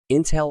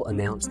Intel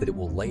announced that it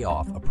will lay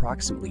off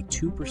approximately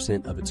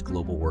 2% of its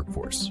global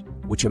workforce,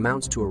 which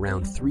amounts to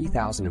around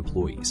 3,000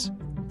 employees.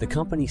 The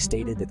company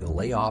stated that the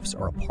layoffs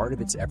are a part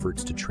of its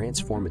efforts to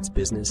transform its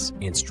business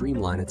and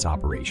streamline its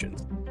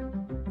operations.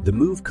 The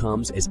move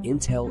comes as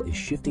Intel is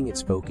shifting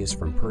its focus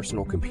from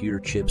personal computer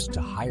chips to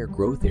higher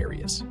growth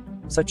areas,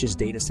 such as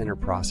data center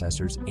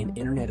processors and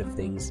Internet of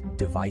Things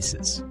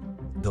devices.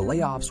 The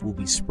layoffs will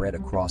be spread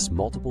across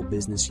multiple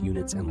business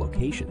units and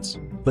locations,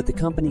 but the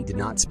company did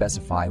not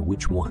specify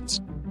which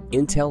ones.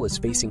 Intel is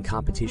facing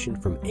competition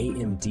from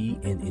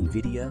AMD and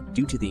NVIDIA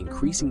due to the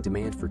increasing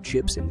demand for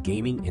chips in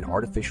gaming and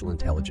artificial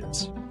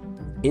intelligence.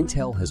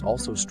 Intel has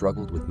also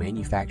struggled with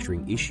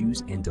manufacturing issues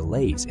and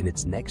delays in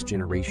its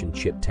next-generation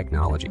chip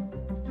technology.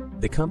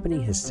 The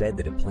company has said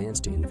that it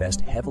plans to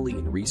invest heavily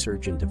in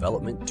research and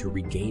development to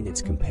regain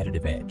its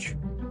competitive edge.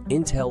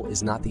 Intel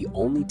is not the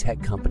only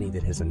tech company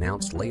that has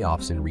announced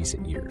layoffs in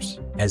recent years,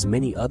 as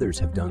many others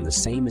have done the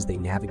same as they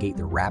navigate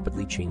the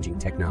rapidly changing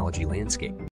technology landscape.